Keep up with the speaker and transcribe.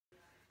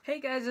Hey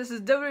guys, this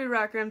is WWE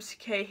Rocker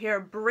MCK here.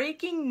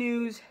 Breaking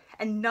news,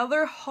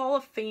 another Hall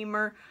of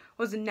Famer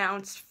was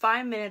announced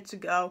 5 minutes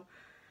ago.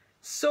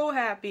 So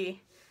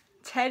happy.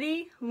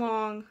 Teddy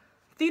Long,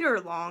 Theater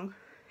Long,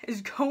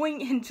 is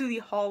going into the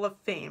Hall of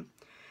Fame.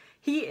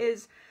 He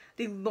is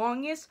the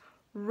longest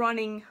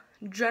running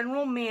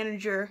general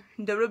manager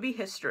in WWE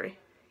history.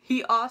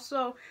 He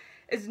also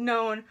is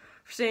known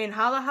for saying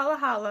holla holla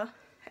holla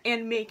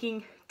and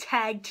making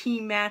tag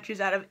team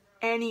matches out of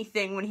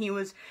anything when he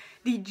was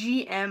the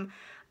GM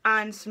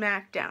on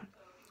SmackDown.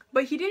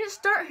 But he didn't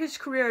start his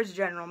career as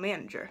general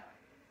manager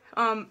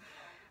of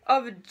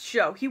a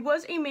show. He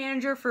was a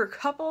manager for a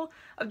couple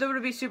of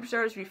WWE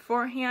superstars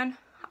beforehand.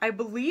 I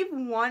believe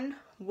one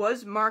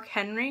was Mark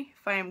Henry,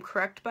 if I am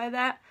correct by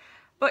that.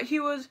 But he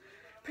was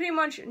pretty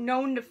much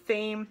known to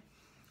fame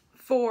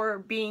for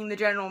being the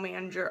general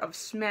manager of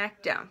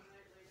SmackDown.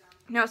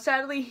 Now,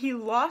 sadly, he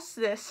lost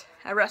this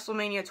at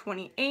WrestleMania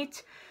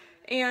 28,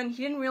 and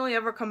he didn't really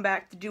ever come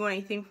back to do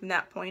anything from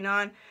that point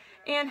on,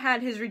 and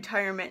had his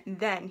retirement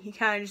then. He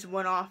kind of just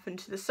went off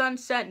into the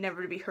sunset,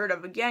 never to be heard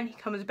of again. He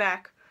comes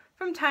back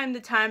from time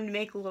to time to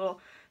make a little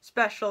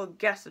special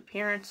guest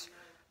appearance.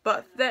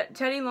 But that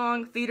Teddy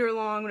Long, Theater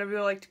Long, whatever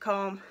you like to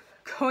call him,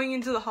 going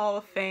into the Hall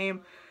of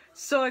Fame.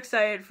 So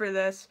excited for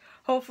this.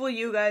 Hopefully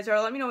you guys are.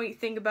 Let me know what you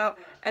think about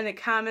in the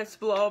comments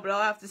below. But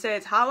all I have to say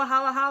is holla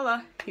holla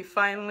holla. He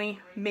finally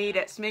made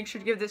it. So make sure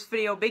to give this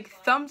video a big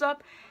thumbs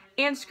up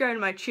and subscribe to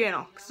my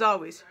channel. Because as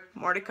always,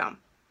 more to come.